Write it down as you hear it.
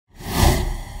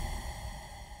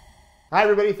Hi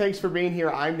everybody, thanks for being here.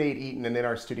 I'm Nate Eaton, and in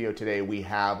our studio today we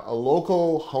have a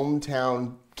local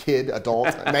hometown kid,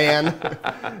 adult man.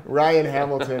 Ryan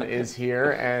Hamilton is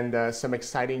here, and some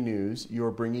exciting news.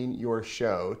 You're bringing your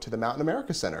show to the Mountain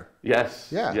America Center. Yes.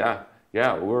 Yeah.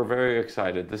 Yeah, we're very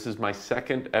excited. This is my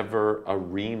second ever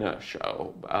arena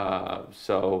show.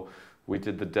 So we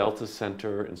did the Delta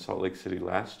Center in Salt Lake City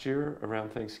last year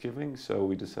around Thanksgiving, so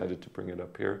we decided to bring it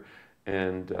up here.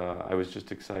 And I was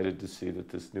just excited to see that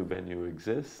this new venue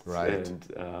exists. Right. And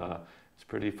it's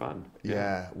pretty fun.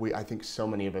 Yeah, I think so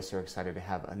many of us are excited to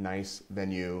have a nice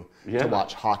venue Yeah. to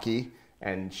watch hockey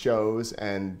and shows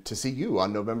and to see you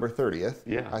on November 30th.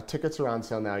 Yeah. Tickets are on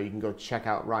sale now. You can go check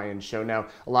out Ryan's show. Now,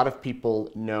 a lot of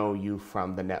people know you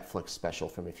from the Netflix special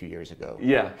from a few years ago.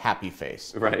 Yeah. Happy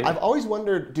Face. Right. I've always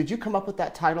wondered, did you come up with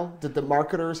that title? Did the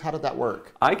marketers, how did that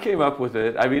work? I came up with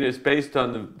it. I mean, it's based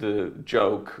on the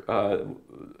joke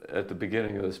at the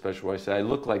beginning of the special where I say, I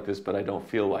look like this, but I don't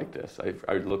feel like this.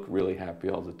 I look really happy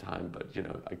all the time, but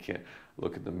I can't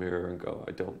look in the mirror and go,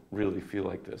 I don't really feel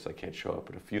like this. I can't show up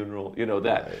at a funeral,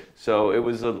 that. Right. So it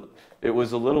was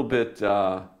a little bit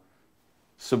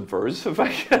subversive, I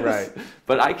guess. Right.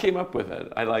 But I came up with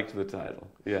it. I liked the title.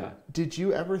 Yeah. Did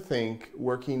you ever think,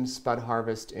 working Spud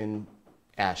Harvest in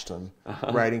Ashton,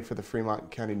 writing for the Fremont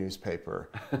County newspaper,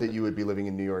 that you would be living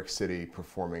in New York City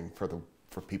performing for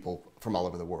people from all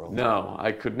over the world? No,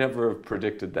 I could never have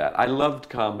predicted that. I loved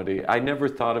comedy. I never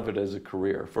thought of it as a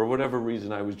career. For whatever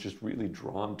reason, I was just really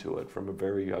drawn to it from a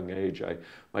very young age.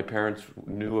 My parents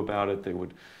knew about it. They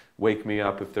would wake me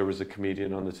up if there was a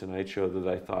comedian on The Tonight Show that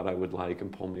I thought I would like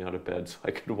and pull me out of bed so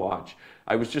I could watch.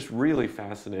 I was just really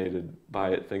fascinated by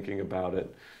it, thinking about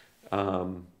it.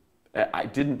 I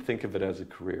didn't think of it as a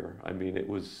career. I mean, it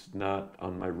was not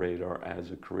on my radar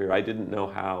as a career. I didn't know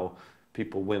how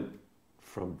people went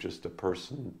from just a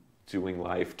person doing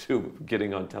life to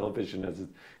getting on television as a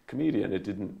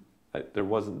comedian. There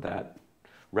wasn't that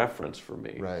reference for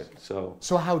me. Right. So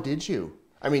how did you?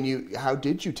 I mean, how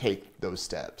did you take those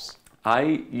steps?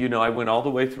 I went all the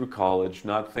way through college,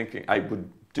 not thinking. I would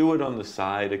do it on the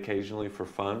side occasionally for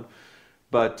fun,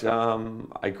 but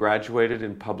I graduated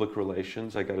in public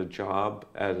relations. I got a job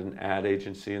at an ad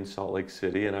agency in Salt Lake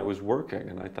City, and I was working,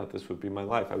 and I thought this would be my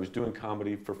life. I was doing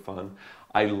comedy for fun.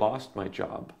 I lost my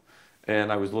job,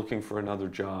 and I was looking for another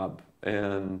job,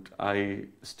 and I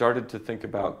started to think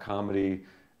about comedy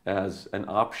as an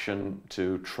option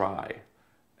to try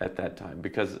at that time,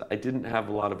 because I didn't have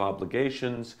a lot of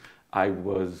obligations. I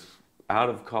was out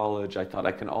of college. I thought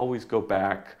I can always go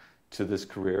back to this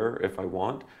career if I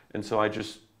want. And so I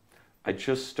just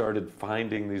started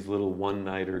finding these little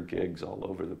one-nighter gigs all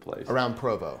over the place. Around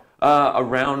Provo?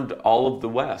 Around all of the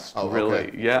West, really.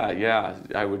 Okay. Yeah.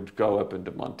 I would go up into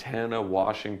Montana,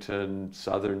 Washington,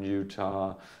 southern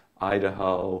Utah,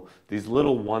 Idaho. These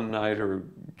little one-nighter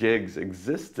gigs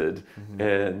existed,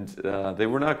 and they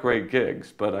were not great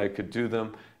gigs, but I could do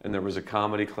them. And there was a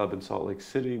comedy club in Salt Lake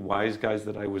City, Wise Guys,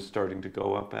 that I was starting to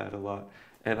go up at a lot.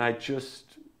 And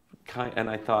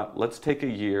I thought, let's take a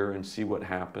year and see what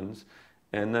happens,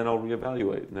 and then I'll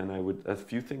reevaluate. And then a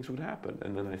few things would happen.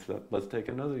 And then I thought, let's take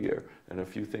another year, and a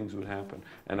few things would happen.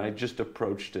 And I just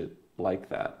approached it like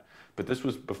that. But this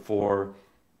was before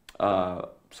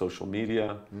social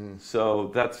media.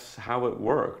 So that's how it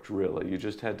worked, really. You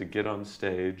just had to get on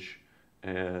stage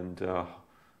and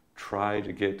try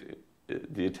to get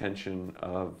the attention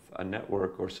of a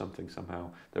network or something somehow.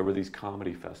 There were these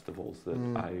comedy festivals that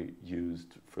I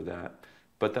used for that.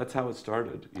 But that's how it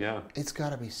started, yeah. It's got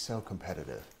to be so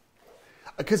competitive.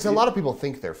 Because a lot of people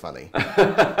think they're funny.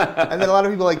 And then a lot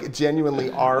of people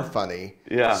genuinely are funny.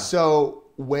 Yeah. So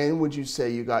when would you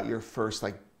say you got your first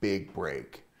big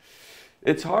break?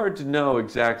 It's hard to know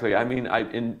exactly. I mean,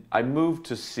 I moved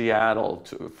to Seattle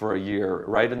for a year,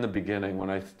 right in the beginning, when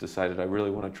I decided I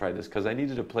really want to try this, because I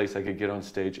needed a place I could get on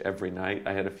stage every night.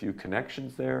 I had a few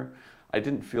connections there. I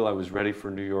didn't feel I was ready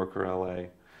for New York or LA.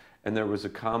 And there was a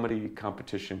comedy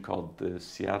competition called the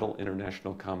Seattle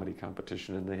International Comedy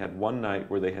Competition, and they had one night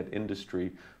where they had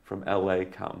industry from LA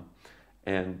come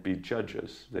and be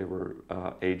judges. They were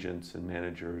agents and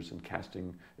managers and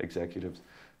casting executives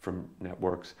from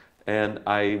networks. And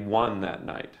I won that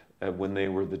night when they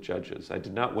were the judges. I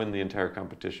did not win the entire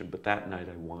competition, but that night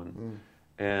I won.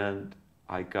 And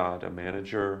I got a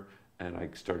manager, and I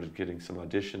started getting some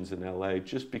auditions in LA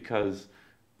just because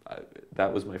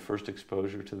that was my first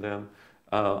exposure to them.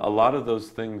 A lot of those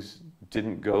things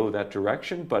didn't go that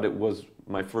direction, but it was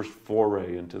my first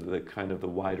foray into the kind of the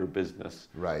wider business.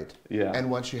 Right. Yeah.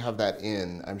 And once you have that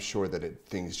in, I'm sure that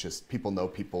things just, people know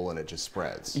people and it just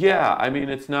spreads. Yeah, I mean,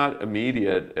 it's not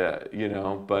immediate, you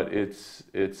know, but it's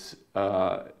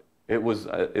it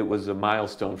was a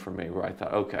milestone for me where I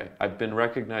thought, okay, I've been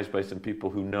recognized by some people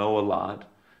who know a lot,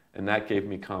 and that gave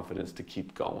me confidence to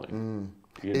keep going.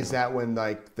 Is that when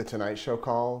like the Tonight Show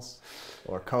calls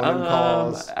or Conan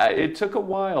calls? It took a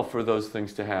while for those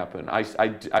things to happen.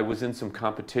 I was in some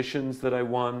competitions that I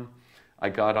won. I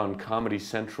got on Comedy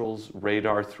Central's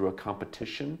radar through a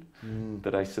competition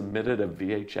that I submitted a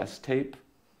VHS tape.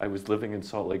 I was living in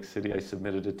Salt Lake City. I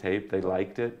submitted a tape. They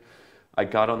liked it. I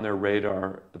got on their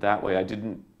radar that way. I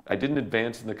didn't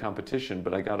advance in the competition,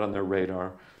 but I got on their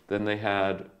radar. Then they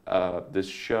had this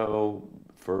show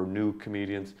for new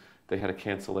comedians. They had a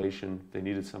cancellation. They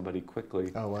needed somebody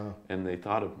quickly. Oh, wow. And they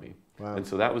thought of me. Wow. And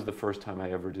so that was the first time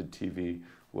I ever did TV,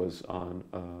 was on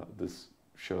this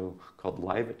show called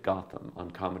Live at Gotham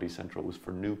on Comedy Central. It was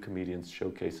for new comedians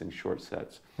showcasing short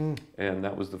sets. And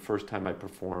that was the first time I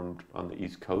performed on the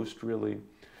East Coast, really.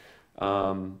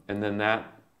 And then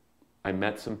I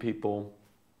met some people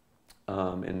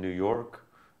in New York,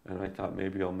 and I thought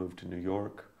maybe I'll move to New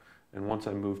York. And once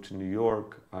I moved to New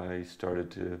York, I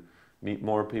started to meet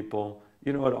more people.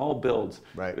 You know, it all builds.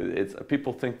 Right.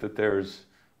 People think that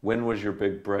when was your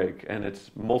big break? And it's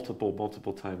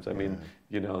multiple times. I mean,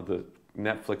 you know, the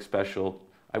Netflix special,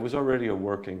 I was already a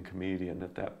working comedian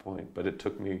at that point, but it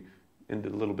took me into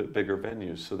a little bit bigger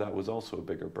venues, so that was also a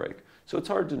bigger break. So it's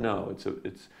hard to know.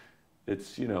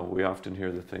 It's you know, we often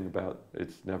hear the thing about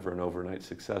it's never an overnight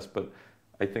success, but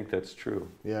I think that's true.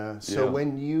 Yeah. So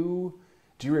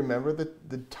do you remember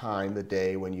the time, the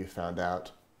day when you found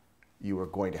out you were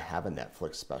going to have a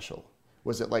Netflix special?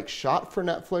 Was it like shot for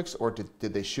Netflix, or did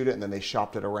they shoot it and then they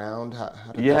shopped it around? How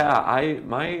did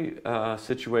my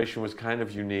situation was kind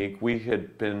of unique.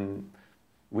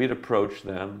 We'd approached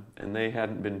them and they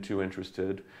hadn't been too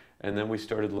interested, and then we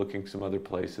started looking some other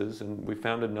places, and we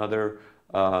found another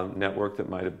network that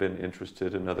might have been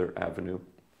interested, another avenue.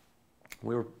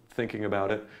 We were thinking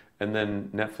about it, and then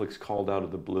Netflix called out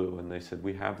of the blue and they said,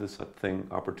 we have this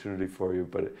opportunity for you,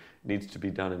 but it needs to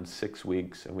be done in 6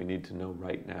 weeks and we need to know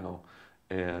right now.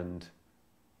 And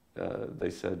they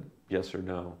said, yes or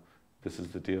no, this is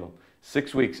the deal.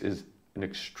 6 weeks is an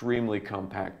extremely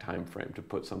compact time frame to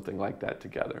put something like that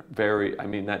together.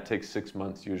 That takes 6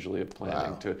 months usually of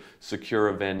planning to secure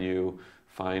a venue,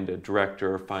 find a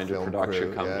director, find a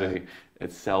production company,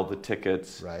 and sell the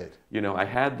tickets. Right. You know, I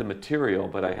had the material,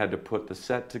 but I had to put the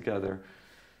set together.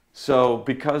 So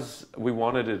because we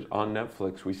wanted it on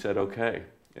Netflix, we said okay,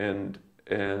 and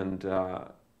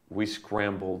we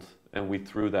scrambled and we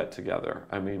threw that together.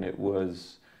 I mean, it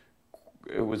was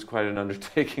quite an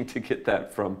undertaking to get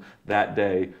that from that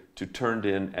day to turned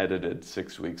in, edited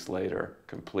 6 weeks later,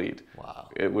 complete. Wow.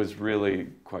 It was really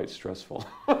quite stressful.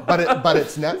 But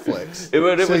it's Netflix. It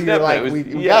was you're Netflix. like,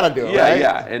 we gotta do it, right?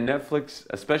 Yeah, and Netflix,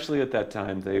 especially at that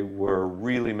time, they were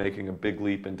really making a big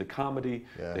leap into comedy.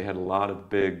 Yeah. They had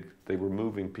they were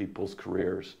moving people's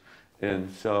careers. And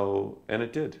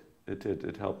it did.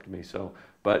 It helped me.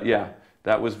 But yeah,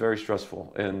 that was very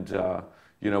stressful. And,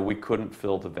 you know, we couldn't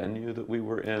fill the venue that we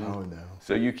were in. Oh, no.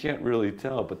 So you can't really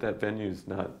tell, but that venue's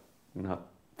not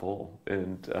full.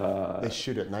 And they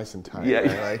shoot it nice and tight.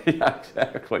 Yeah, right? yeah,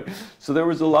 exactly. So there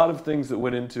was a lot of things that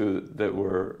went into it that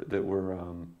were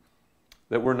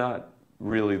not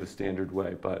really the standard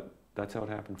way, but that's how it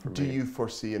happened for me. Do you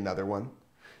foresee another one?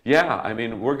 Yeah, I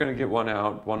mean, we're going to get one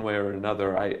out one way or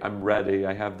another. I'm ready.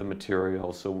 I have the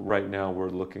material. So right now we're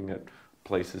looking at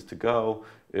places to go.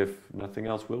 If nothing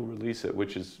else, we'll release it,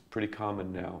 which is pretty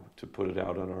common now, to put it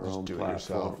out on our own do platform. It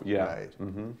yourself. Yeah. Right.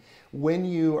 Mm-hmm. When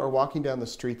you are walking down the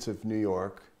streets of New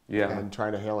York and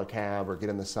trying to hail a cab or get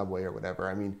in the subway or whatever,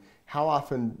 I mean, how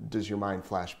often does your mind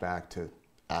flash back to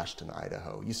Ashton,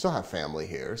 Idaho? You still have family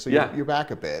here, so you're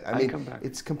back a bit. I mean, come back.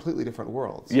 It's completely different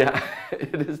worlds. Yeah,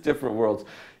 it is different worlds.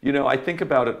 You know, I think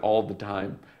about it all the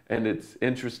time, and it's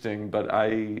interesting, but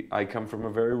I come from a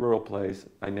very rural place.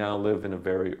 I now live in a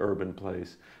very urban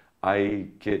place. I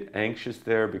get anxious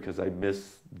there because I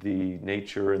miss the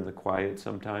nature and the quiet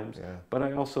sometimes, but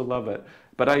I also love it.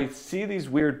 But I see these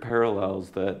weird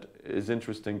parallels that is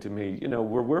interesting to me. You know,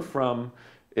 where we're from,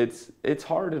 it's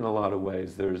hard in a lot of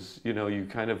ways. There's, you know, you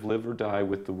kind of live or die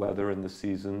with the weather and the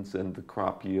seasons and the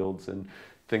crop yields and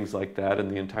things like that,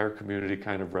 and the entire community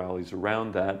kind of rallies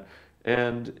around that.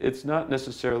 And it's not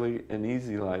necessarily an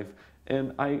easy life.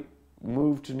 And I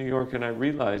moved to New York and I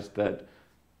realized that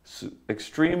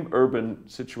extreme urban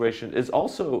situation is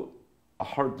also a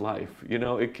hard life. You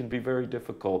know, it can be very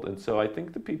difficult. And so I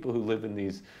think the people who live in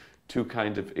these two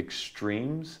kind of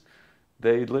extremes,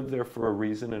 they live there for a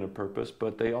reason and a purpose,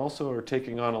 but they also are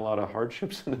taking on a lot of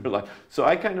hardships in their life. So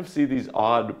I kind of see these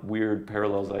odd, weird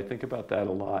parallels. I think about that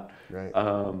a lot. Right.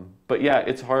 But yeah,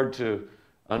 it's hard to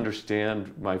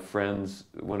understand my friends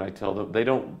when I tell them.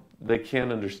 They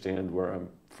can't understand where I'm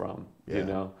from, you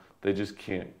know? They just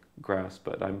can't grasp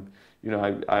it.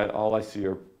 All I see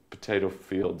are potato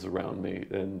fields around me,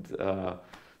 and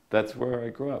that's where I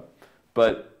grew up.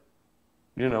 But,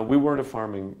 you know, we weren't a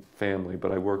farming family,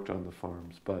 but I worked on the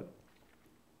farms. But,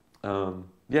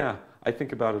 yeah, I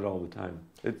think about it all the time.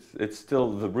 It's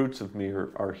still, the roots of me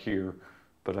are here,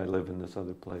 but I live in this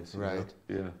other place. Right.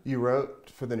 Yeah. You wrote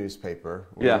for the newspaper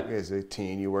as a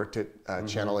teen. You worked at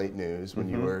Channel 8 News when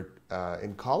you were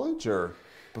in college or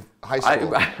high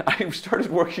school? I started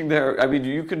working there. I mean,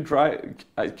 you can drive.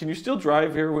 Can you still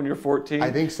drive here when you're 14? I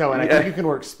think so, and I think you can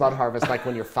work spud harvest like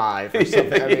when you're 5 or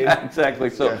something. Yeah, exactly.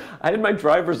 So I had my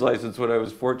driver's license when I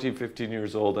was 14, 15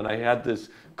 years old, and I had this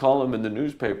column in the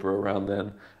newspaper around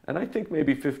then. And I think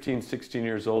maybe 15, 16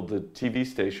 years old, the TV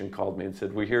station called me and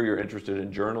said, "We hear you're interested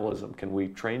in journalism. Can we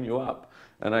train you up?"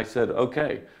 And I said,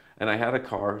 "Okay." And I had a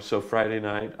car, so Friday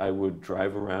night I would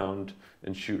drive around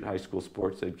and shoot high school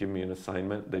sports. They'd give me an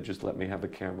assignment. They'd just let me have a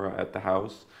camera at the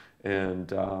house.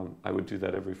 And I would do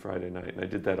that every Friday night. And I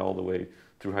did that all the way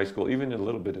through high school, even a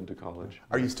little bit into college.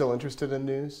 Are you still interested in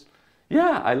news?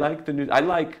 Yeah, I like the news.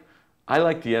 I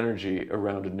like the energy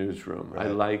around a newsroom. Right. I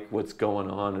like what's going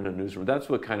on in a newsroom. That's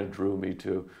what kind of drew me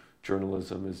to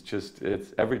journalism. Is just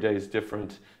every day is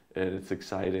different, and it's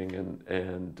exciting,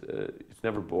 and it's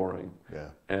never boring. Yeah.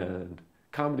 And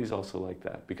comedy's also like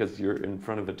that because you're in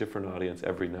front of a different audience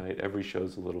every night. Every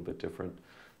show's a little bit different.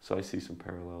 So I see some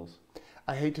parallels.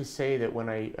 I hate to say that when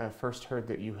I first heard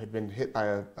that you had been hit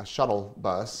by a shuttle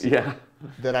bus,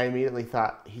 that I immediately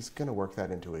thought, he's going to work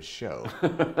that into his show.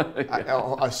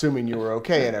 Assuming you were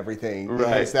okay and everything. Right.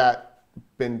 Has that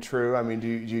been true? I mean, do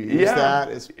you use that?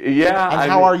 Yeah.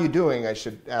 And how are you doing, I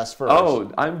should ask first?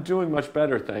 Oh, I'm doing much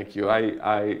better, thank you.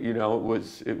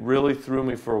 It really threw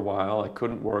me for a while. I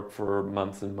couldn't work for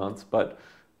months and months, but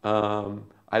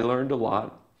I learned a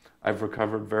lot. I've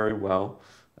recovered very well.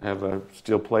 I have a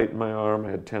steel plate in my arm. I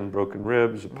had 10 broken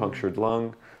ribs, a punctured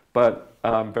lung, but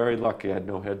I'm very lucky. I had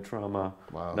no head trauma,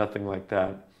 nothing like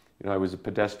that. You know, I was a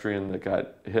pedestrian that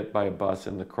got hit by a bus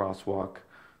in the crosswalk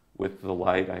with the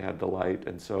light. I had the light,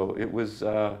 and so it was.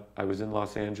 I was in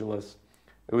Los Angeles.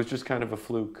 It was just kind of a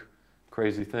fluke,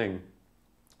 crazy thing,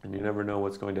 and you never know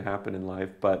what's going to happen in life.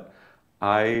 But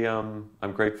I'm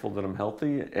grateful that I'm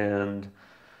healthy and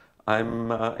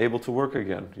I'm able to work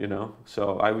again, you know.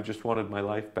 So I just wanted my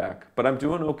life back, but I'm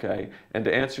doing okay. And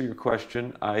to answer your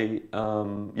question,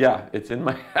 it's in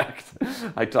my act.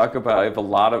 I talk about. I have a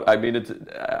lot of. I mean,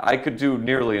 I could do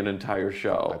nearly an entire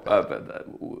show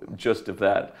just of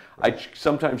that. Right. I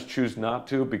sometimes choose not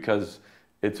to because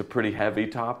it's a pretty heavy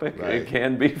topic. Right. It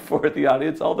can be for the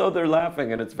audience, although they're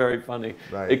laughing and it's very funny.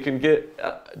 Right. It can get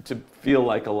to feel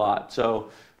like a lot. So.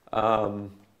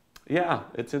 Yeah,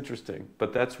 it's interesting,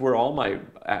 but that's where all my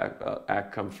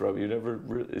act comes from.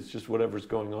 It's just whatever's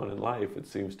going on in life. It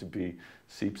seems to be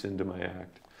seeps into my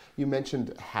act. You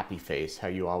mentioned happy face, how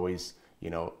you always,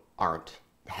 aren't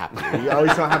happy. You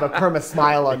always don't have a perma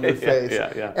smile on your face.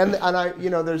 Yeah. And I,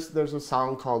 there's a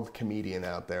song called "Comedian"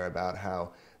 out there about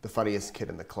how the funniest kid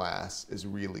in the class is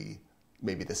really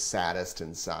maybe the saddest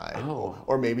inside,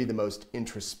 or maybe the most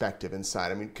introspective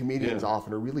inside. I mean, comedians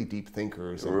often are really deep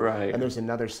thinkers, and there's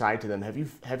another side to them.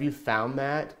 Have you found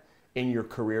that in your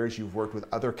career as you've worked with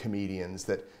other comedians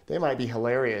that they might be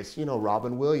hilarious,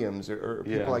 Robin Williams or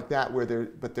people like that,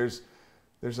 but there's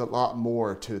a lot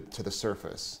more to the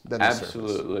surface than the surface.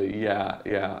 Absolutely,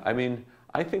 yeah. I mean,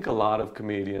 I think a lot of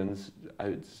comedians.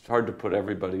 It's hard to put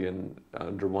everybody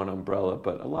under one umbrella,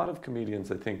 but a lot of comedians,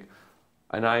 I think.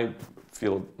 And I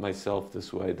feel myself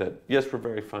this way, that yes, we're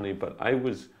very funny, but I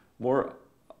was more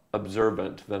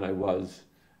observant than I was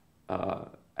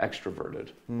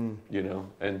extroverted,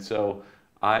 And so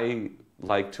I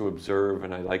like to observe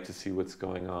and I like to see what's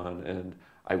going on, and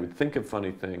I would think of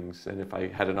funny things, and if I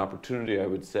had an opportunity, I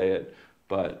would say it,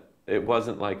 but it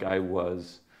wasn't like I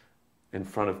was in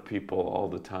front of people all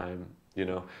the time,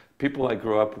 People I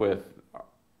grew up with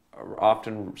are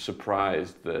often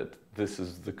surprised that this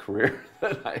is the career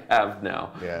that I have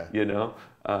now,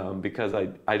 because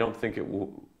I don't think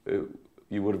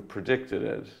you would have predicted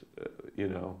it,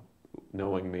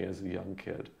 knowing me as a young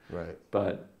kid. Right.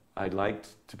 But I liked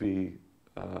to be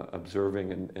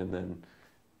observing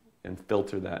and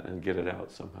filter that and get it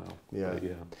out somehow. Yeah.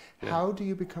 How do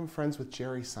you become friends with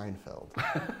Jerry Seinfeld?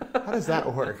 How does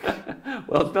that work?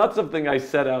 Well, it's not something I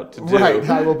set out to do. Right,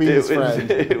 I will be his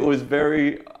friend. It was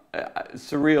very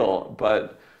surreal,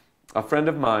 but a friend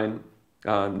of mine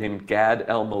named Gad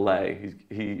Elmaleh,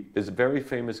 he is a very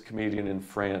famous comedian in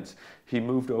France. He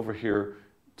moved over here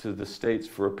to the States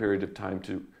for a period of time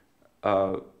to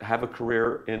have a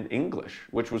career in English,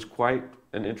 which was quite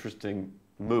an interesting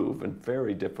move and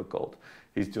very difficult.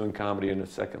 He's doing comedy in a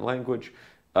second language,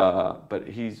 but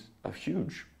he's a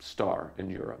huge star in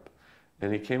Europe.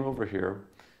 And he came over here,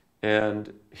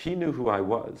 and he knew who I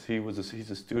was. He's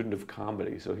a student of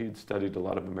comedy, so he'd studied a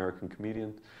lot of American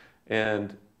comedians.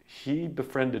 And he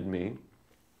befriended me,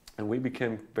 and we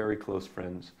became very close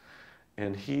friends.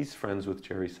 And he's friends with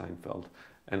Jerry Seinfeld.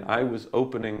 And I was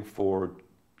opening for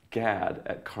Gad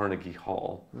at Carnegie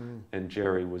Hall, and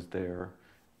Jerry was there,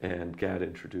 and Gad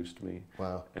introduced me.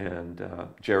 Wow. And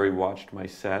Jerry watched my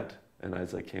set, and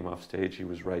as I came off stage, he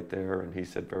was right there, and he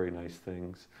said very nice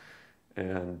things.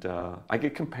 And I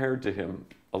get compared to him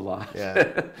a lot.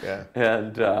 Yeah, yeah.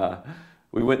 And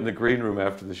we went in the green room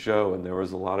after the show, and there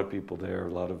was a lot of people there,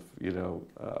 a lot of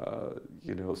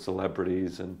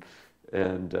celebrities, and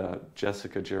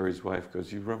Jessica, Jerry's wife,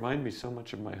 goes, "You remind me so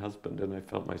much of my husband," and I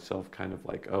felt myself kind of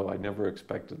like, oh, I never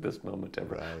expected this moment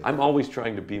ever. Right. I'm always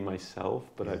trying to be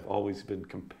myself, but I've always been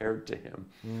compared to him.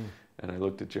 And I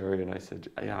looked at Jerry and I said,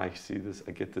 "Yeah, I see this,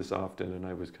 I get this often," and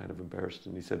I was kind of embarrassed.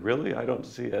 And he said, "Really? I don't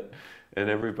see it." And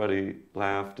everybody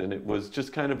laughed, and it was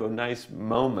just kind of a nice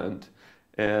moment.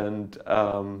 And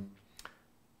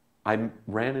I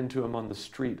ran into him on the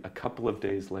street a couple of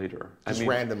days later. Just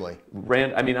randomly?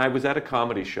 I was at a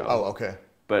comedy show. Oh, okay.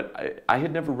 But I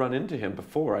had never run into him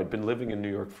before. I'd been living in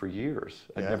New York for years.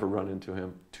 I'd never run into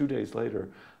him. 2 days later,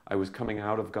 I was coming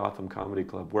out of Gotham Comedy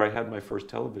Club, where I had my first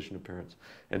television appearance,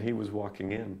 and he was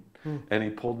walking in. And he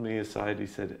pulled me aside. He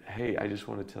said, "Hey, I just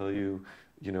want to tell you,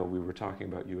 we were talking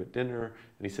about you at dinner."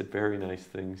 And he said very nice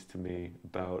things to me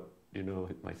about,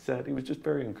 my set. He was just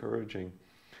very encouraging.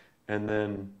 And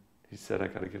then he said, "I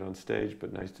got to get on stage,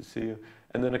 but nice to see you."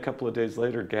 And then a couple of days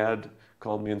later, Gad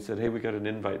called me and said, "Hey, we got an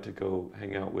invite to go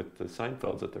hang out with the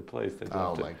Seinfelds at their place."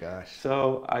 Oh my gosh.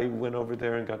 So I went over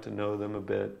there and got to know them a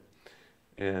bit.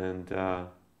 And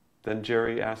then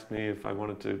Jerry asked me if I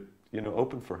wanted to,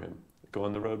 open for him, go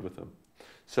on the road with him.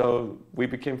 So we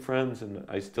became friends, and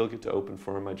I still get to open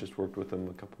for him. I just worked with him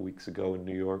a couple weeks ago in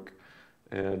New York.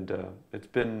 And it's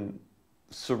been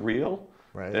surreal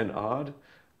and odd.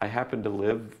 I happen to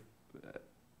live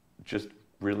just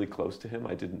really close to him.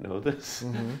 I didn't know this.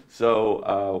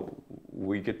 So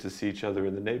we get to see each other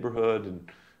in the neighborhood and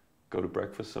go to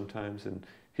breakfast sometimes. And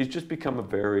he's just become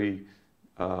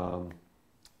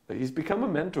he's become a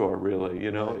mentor, really.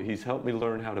 He's helped me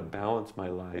learn how to balance my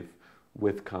life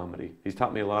with comedy. He's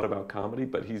taught me a lot about comedy,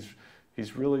 but he's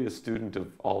really a student of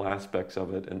all aspects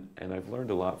of it. And I've learned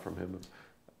a lot from him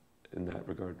in that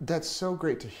regard. That's so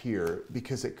great to hear,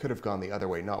 because it could have gone the other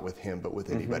way, not with him, but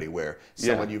with anybody, where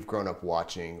someone you've grown up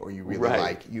watching or you really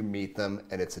like, you meet them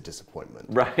and it's a disappointment.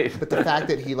 Right. But the fact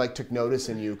that he took notice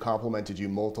in you, complimented you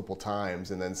multiple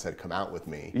times, and then said, "Come out with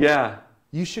me." Yeah.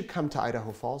 You should come to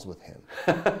Idaho Falls with him.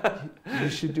 You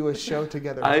should do a show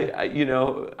together.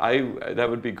 That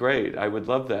would be great. I would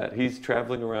love that. He's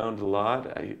traveling around a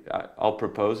lot. I'll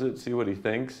propose it, see what he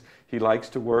thinks. He likes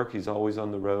to work. He's always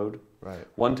on the road. Right.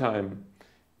 One time,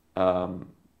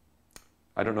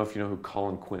 I don't know if you know who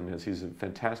Colin Quinn is. He's a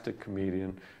fantastic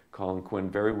comedian. Colin Quinn,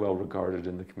 very well regarded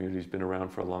in the community. He's been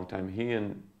around for a long time. He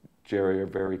and Jerry are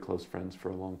very close friends for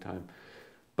a long time.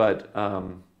 But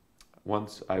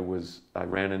once I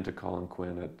ran into Colin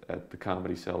Quinn at the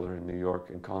Comedy Cellar in New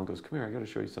York, and Colin goes, "Come here, I got to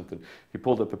show you something." He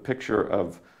pulled up a picture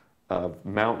of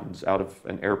mountains out of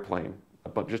an airplane,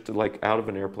 but just out of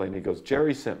an airplane. He goes,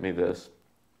 "Jerry sent me this,"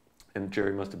 and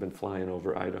Jerry must have been flying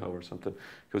over Idaho or something.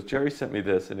 He goes, "Jerry sent me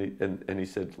this," and he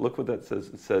said, "Look what that says."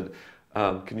 It said,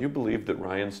 "Can you believe that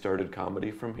Ryan started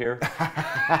comedy from here?"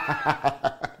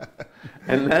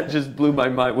 And that just blew my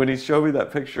mind when he showed me that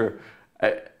picture.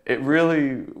 It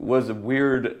really was a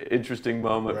weird, interesting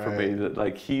moment for me,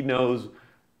 that he knows,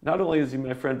 not only is he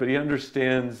my friend, but he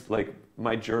understands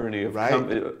my journey of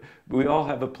we all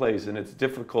have a place, and it's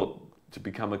difficult to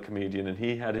become a comedian, and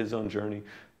he had his own journey,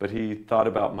 but he thought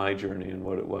about my journey and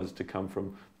what it was to come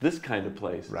from this kind of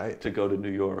place to go to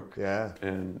New York. Yeah.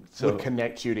 And so would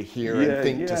connect you to here and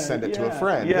think to send it to a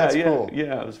friend. That's cool.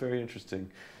 Yeah, it was very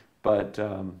interesting. But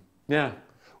yeah.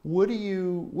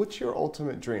 What's your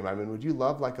ultimate dream? I mean, would you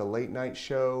love a late night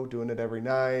show, doing it every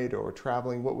night, or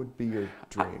traveling? What would be your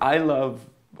dream? I love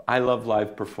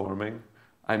live performing.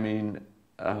 I mean,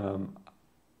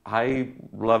 I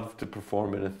love to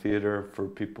perform in a theater for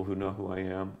people who know who I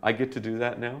am. I get to do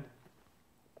that now.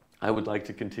 I would like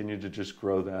to continue to just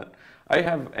grow that. I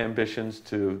have ambitions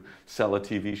to sell a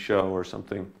TV show or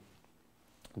something,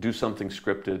 do something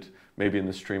scripted, maybe in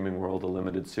the streaming world, a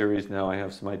limited series. Now I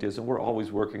have some ideas, and we're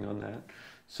always working on that.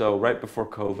 So right before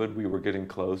COVID, we were getting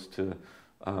close to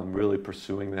really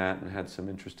pursuing that and had some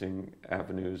interesting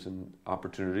avenues and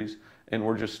opportunities. And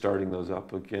we're just starting those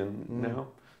up again now.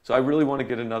 So I really want to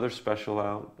get another special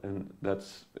out, and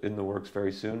that's in the works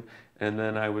very soon. And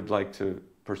then I would like to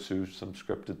pursue some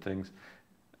scripted things.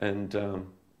 And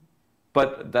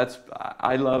but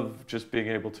I love just being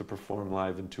able to perform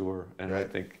live and tour, and I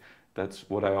think that's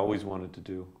what I always wanted to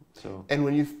do. So. And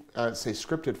when you say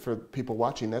scripted, for people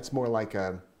watching, that's more like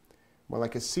a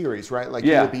series, right? Like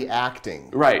you'll be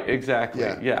acting. Right, exactly.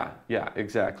 Yeah,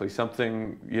 exactly.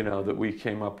 Something, that we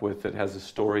came up with that has a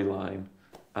storyline.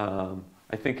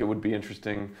 I think it would be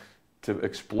interesting to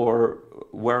explore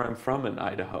where I'm from in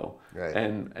Idaho,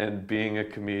 and being a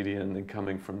comedian and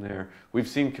coming from there. We've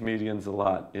seen comedians a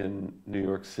lot in New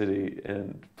York City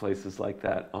and places like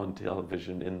that on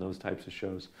television in those types of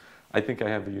shows. I think I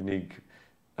have a unique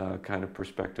kind of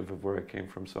perspective of where I came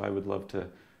from, so I would love to.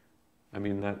 I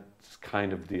mean, that's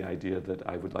kind of the idea that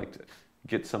I would like to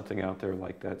get something out there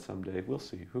like that someday. We'll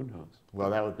see. Who knows? Well,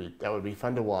 that would be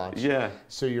fun to watch. Yeah.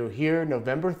 So you're here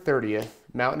November 30th,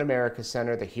 Mountain America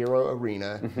Center, the Hero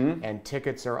Arena, and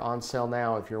tickets are on sale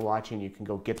now. If you're watching, you can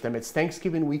go get them. It's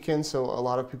Thanksgiving weekend, so a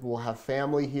lot of people will have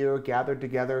family here gathered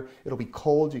together. It'll be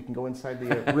cold. You can go inside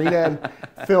the arena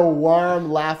and feel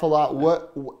warm, laugh a lot.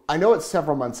 I know it's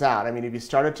several months out. I mean, have you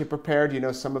started to prepare? Do you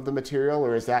know some of the material,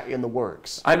 or is that in the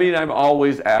works? I mean, I'm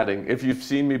always adding. If you've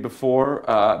seen me before,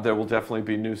 there will definitely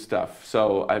be new stuff.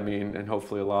 So, I mean, and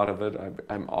hopefully a lot of it.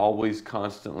 I'm always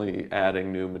constantly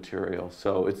adding new material.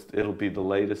 So it'll be the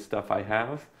latest stuff I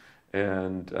have,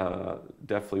 and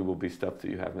definitely will be stuff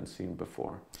that you haven't seen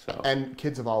before. So. And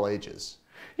kids of all ages.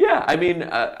 Yeah, I mean,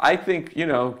 I think,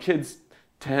 kids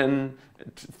 10,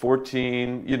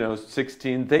 14,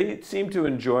 16, they seem to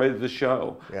enjoy the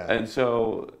show. Yeah. And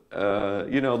so,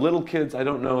 little kids, I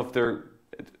don't know if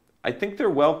I think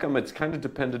they're welcome. It's kind of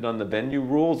dependent on the venue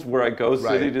rules where I go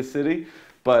city to city.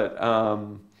 But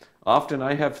often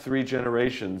I have 3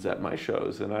 generations at my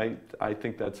shows, and I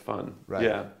think that's fun. Right.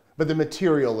 Yeah. But the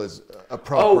material is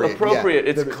appropriate. Oh, appropriate.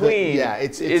 Yeah. It's clean.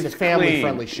 It's a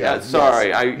family-friendly show. Yeah,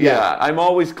 sorry. I'm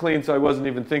always clean, so I wasn't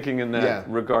even thinking in that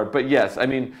regard. But yes, I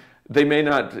mean, they may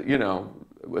not,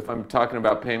 if I'm talking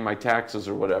about paying my taxes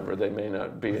or whatever, they may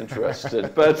not be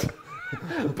interested. but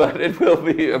it will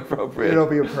be appropriate. It'll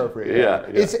be appropriate. Yeah.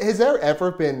 Has there ever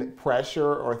been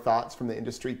pressure or thoughts from the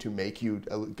industry to make you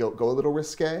go a little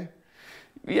risque?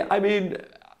 Yeah, I mean,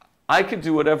 I could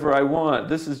do whatever I want.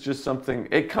 This is just something,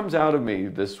 it comes out of me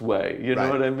this way. You know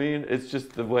what I mean? It's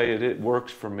just the way it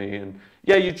works for me. And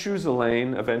yeah, you choose a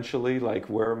lane eventually, like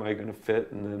where am I going to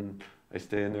fit? And then I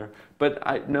stay in there.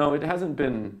 But no, it hasn't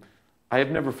been, I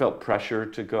have never felt pressure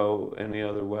to go any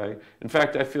other way. In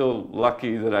fact, I feel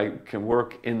lucky that I can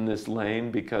work in this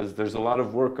lane because there's a lot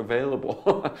of work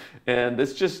available. And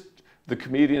it's just the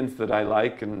comedians that I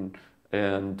like and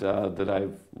that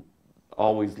I've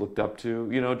always looked up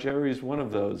to. Jerry's one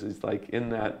of those. He's like in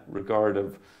that regard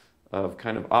of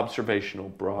kind of observational,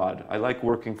 broad. I like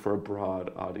working for a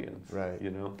broad audience,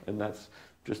 and that's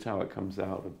just how it comes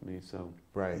out of me. So,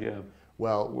 yeah.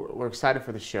 Well, we're excited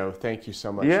for the show. Thank you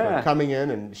so much for coming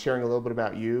in and sharing a little bit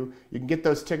about you. You can get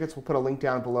those tickets. We'll put a link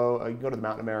down below. You can go to the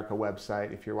Mountain America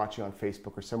website. If you're watching on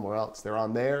Facebook or somewhere else, they're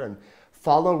on there. And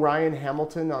follow Ryan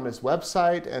Hamilton on his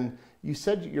website. And you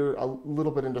said you're a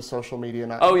little bit into social media.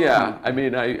 I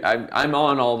mean, I'm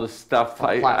on all this stuff.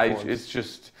 It's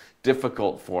just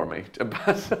difficult for me.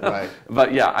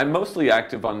 But yeah, I'm mostly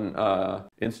active on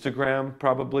Instagram,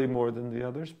 probably more than the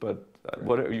others. But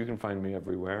whatever, you can find me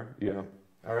everywhere. Yeah.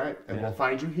 All right, and we'll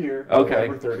find you here. Okay.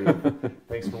 November 30th.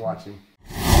 Thanks for watching.